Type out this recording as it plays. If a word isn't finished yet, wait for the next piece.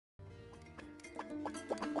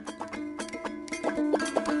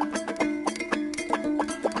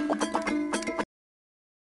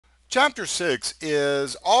Chapter 6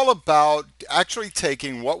 is all about actually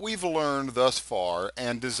taking what we've learned thus far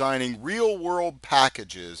and designing real world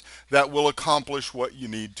packages that will accomplish what you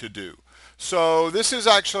need to do. So this is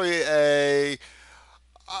actually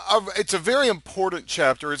it's a very important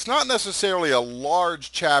chapter. It's not necessarily a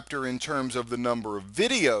large chapter in terms of the number of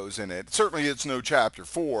videos in it. Certainly it's no chapter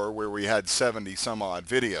 4 where we had 70 some odd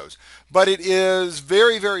videos, but it is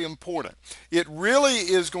very, very important. It really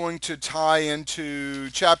is going to tie into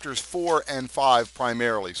chapters 4 and 5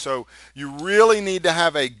 primarily. So you really need to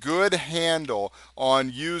have a good handle on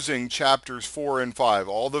using chapters 4 and 5,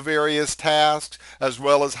 all the various tasks, as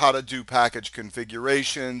well as how to do package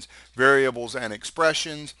configurations, variables, and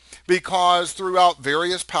expressions, because throughout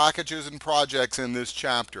various packages and projects in this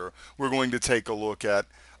chapter, we're going to take a look at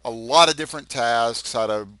a lot of different tasks, how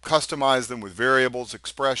to customize them with variables,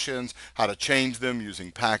 expressions, how to change them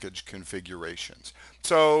using package configurations.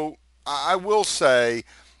 So I will say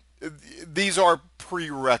these are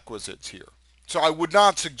prerequisites here. So I would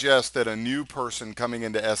not suggest that a new person coming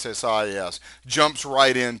into SSIS jumps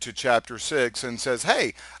right into chapter 6 and says,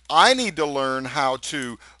 hey, I need to learn how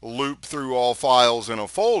to loop through all files in a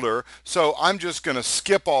folder, so I'm just going to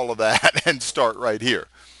skip all of that and start right here.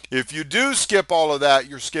 If you do skip all of that,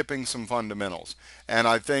 you're skipping some fundamentals. And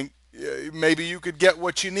I think maybe you could get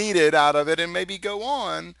what you needed out of it and maybe go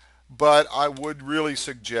on, but I would really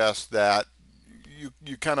suggest that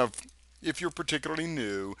you kind of, if you're particularly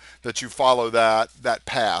new, that you follow that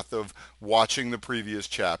path of watching the previous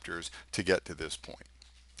chapters to get to this point.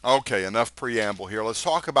 Okay, enough preamble here. Let's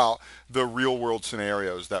talk about the real world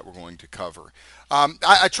scenarios that we're going to cover.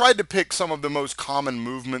 I tried to pick some of the most common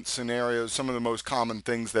movement scenarios, some of the most common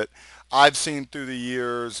things that I've seen through the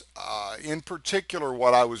years. In particular,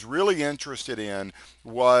 what I was really interested in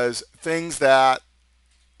was things that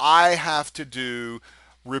I have to do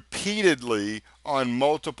repeatedly on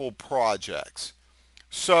multiple projects.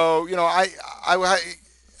 So, I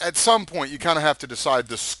at some point you kind of have to decide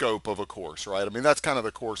the scope of a course, right? I mean, that's kind of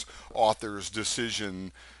the course author's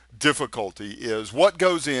decision difficulty is what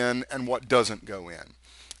goes in and what doesn't go in.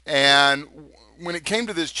 And when it came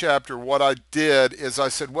to this chapter, what I did is I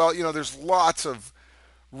said, well, there's lots of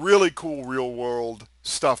really cool real world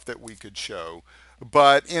stuff that we could show.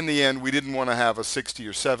 But in the end, we didn't want to have a 60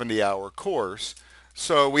 or 70 hour course.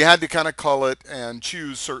 So we had to kind of cull it and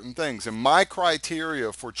choose certain things. And my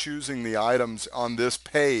criteria for choosing the items on this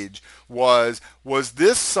page was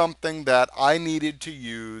this something that I needed to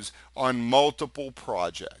use on multiple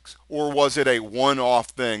projects? Or was it a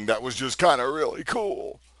one-off thing that was just kind of really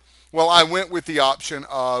cool? Well, I went with the option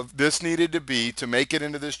of this needed to be, to make it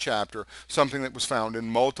into this chapter, something that was found in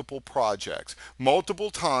multiple projects. Multiple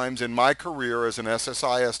times in my career as an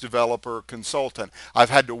SSIS developer consultant, I've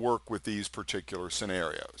had to work with these particular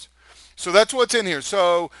scenarios. So that's what's in here.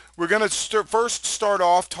 So we're going to first start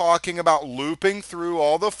off talking about looping through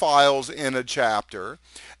all the files in a chapter.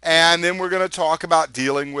 And then we're going to talk about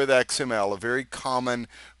dealing with XML, a very common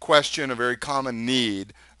question, a very common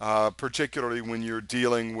need, particularly when you're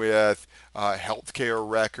dealing with healthcare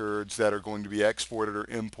records that are going to be exported or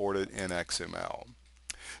imported in XML.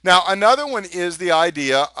 Now, another one is the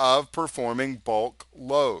idea of performing bulk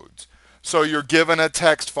loads. So you're given a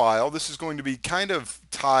text file. This is going to be kind of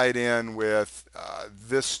tied in with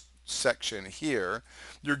this section here.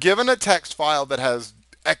 You're given a text file that has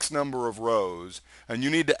X number of rows, and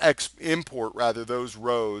you need to import rather those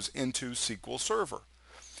rows into SQL Server.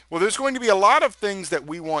 Well, there's going to be a lot of things that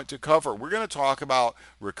we want to cover. We're going to talk about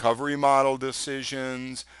recovery model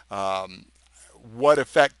decisions, what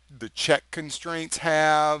effect the check constraints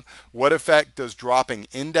have, what effect does dropping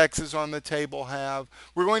indexes on the table have.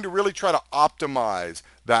 We're going to really try to optimize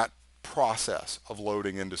that process of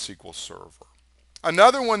loading into SQL Server.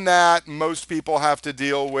 Another one that most people have to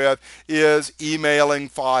deal with is emailing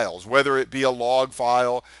files, whether it be a log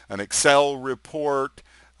file, an Excel report,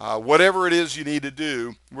 whatever it is you need to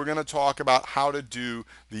do. We're going to talk about how to do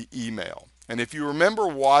the email. And if you remember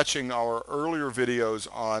watching our earlier videos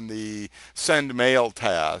on the send mail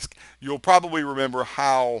task, you'll probably remember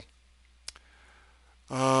how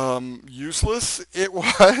useless it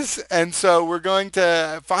was. And so we're going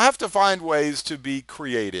to have to find ways to be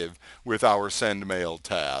creative with our send mail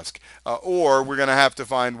task, or we're going to have to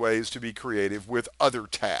find ways to be creative with other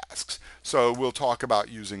tasks. So we'll talk about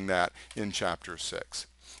using that in chapter 6.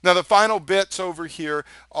 Now the final bits over here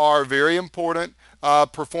are very important.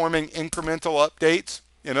 Performing incremental updates.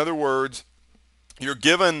 In other words, you're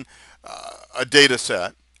given a data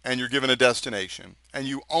set and you're given a destination, and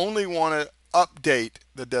you only want to update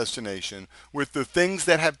the destination with the things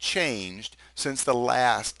that have changed since the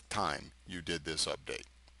last time you did this update.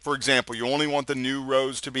 For example, you only want the new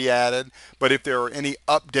rows to be added, but if there are any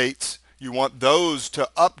updates, you want those to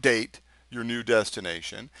update your new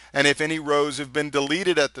destination. And if any rows have been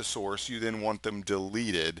deleted at the source, you then want them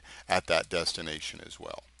deleted at that destination as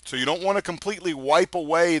well. So you don't want to completely wipe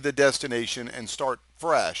away the destination and start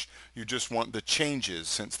fresh. You just want the changes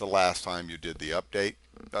since the last time you did the update,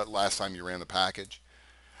 last time you ran the package.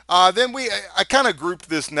 Then I kind of grouped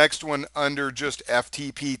this next one under just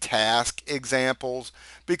FTP task examples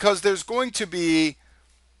because there's going to be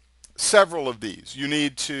several of these. You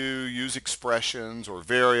need to use expressions or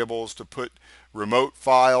variables to put remote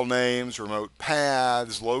file names, remote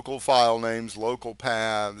paths, local file names, local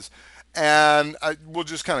paths, and we'll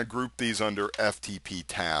just kind of group these under FTP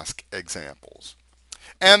task examples.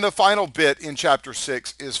 And the final bit in Chapter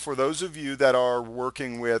 6 is for those of you that are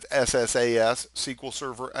working with SSIS, SQL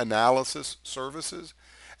Server Analysis Services,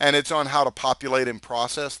 and it's on how to populate and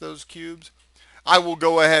process those cubes. I will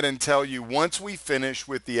go ahead and tell you once we finish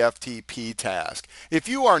with the FTP task. If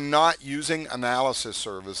you are not using analysis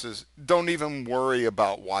services, don't even worry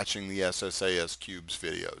about watching the SSIS cubes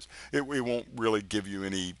videos. It won't really give you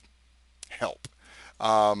any help.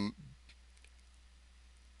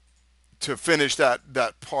 To finish that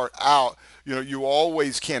part out, you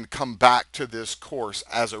always can come back to this course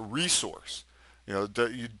as a resource. You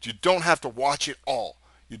don't have to watch it all.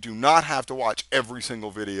 You do not have to watch every single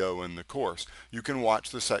video in the course. You can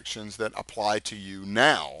watch the sections that apply to you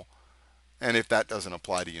now, and if that doesn't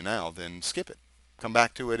apply to you now, then skip it. Come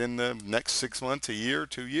back to it in the next 6 months, a year,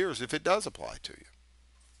 2 years, if it does apply to you.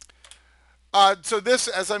 So this,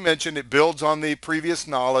 as I mentioned, it builds on the previous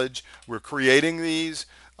knowledge. We're creating these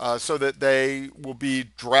so that they will be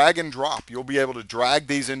drag and drop. You'll be able to drag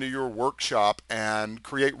these into your workshop and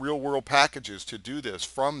create real-world packages to do this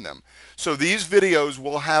from them. So these videos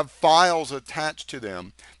will have files attached to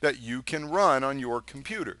them that you can run on your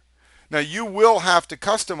computer. Now you will have to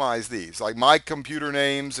customize these, like my computer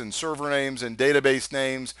names and server names and database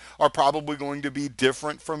names are probably going to be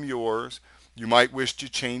different from yours. You might wish to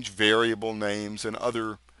change variable names and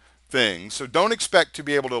other things. So don't expect to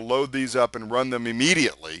be able to load these up and run them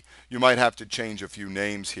immediately. You might have to change a few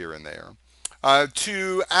names here and there.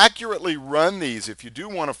 To accurately run these, if you do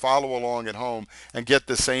want to follow along at home and get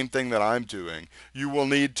the same thing that I'm doing, you will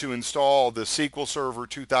need to install the SQL Server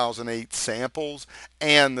 2008 samples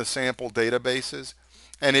and the sample databases.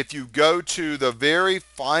 And if you go to the very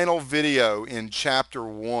final video in Chapter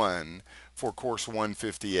 1 for Course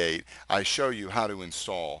 158, I show you how to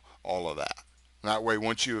install all of that. That way,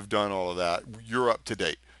 once you have done all of that, you're up to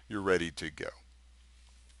date. You're ready to go.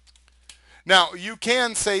 Now, you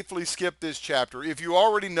can safely skip this chapter if you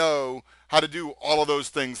already know how to do all of those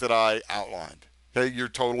things that I outlined. Okay, you're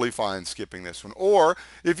totally fine skipping this one. Or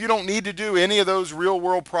if you don't need to do any of those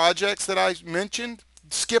real-world projects that I mentioned,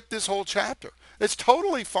 skip this whole chapter. It's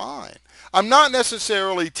totally fine. I'm not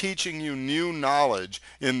necessarily teaching you new knowledge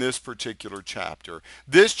in this particular chapter.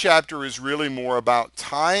 This chapter is really more about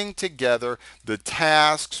tying together the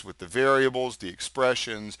tasks with the variables, the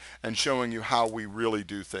expressions, and showing you how we really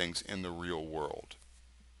do things in the real world.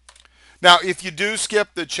 Now, if you do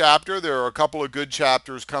skip the chapter, there are a couple of good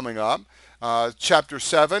chapters coming up. Chapter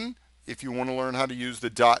 7, if you want to learn how to use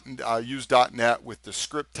use .NET with the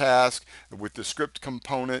script task, with the script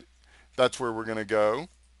component, that's where we're going to go.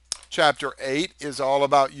 Chapter 8 is all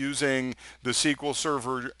about using the SQL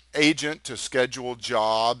Server agent to schedule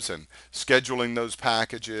jobs and scheduling those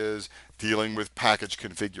packages, dealing with package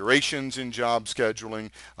configurations in job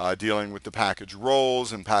scheduling, dealing with the package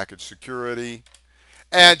roles and package security.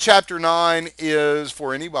 And Chapter 9 is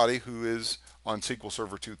for anybody who is on SQL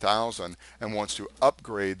Server 2000 and wants to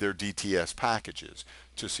upgrade their DTS packages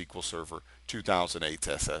to SQL Server 2008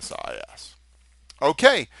 SSIS.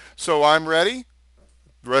 Okay, so I'm ready.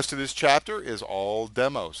 The rest of this chapter is all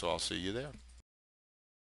demo, so I'll see you there.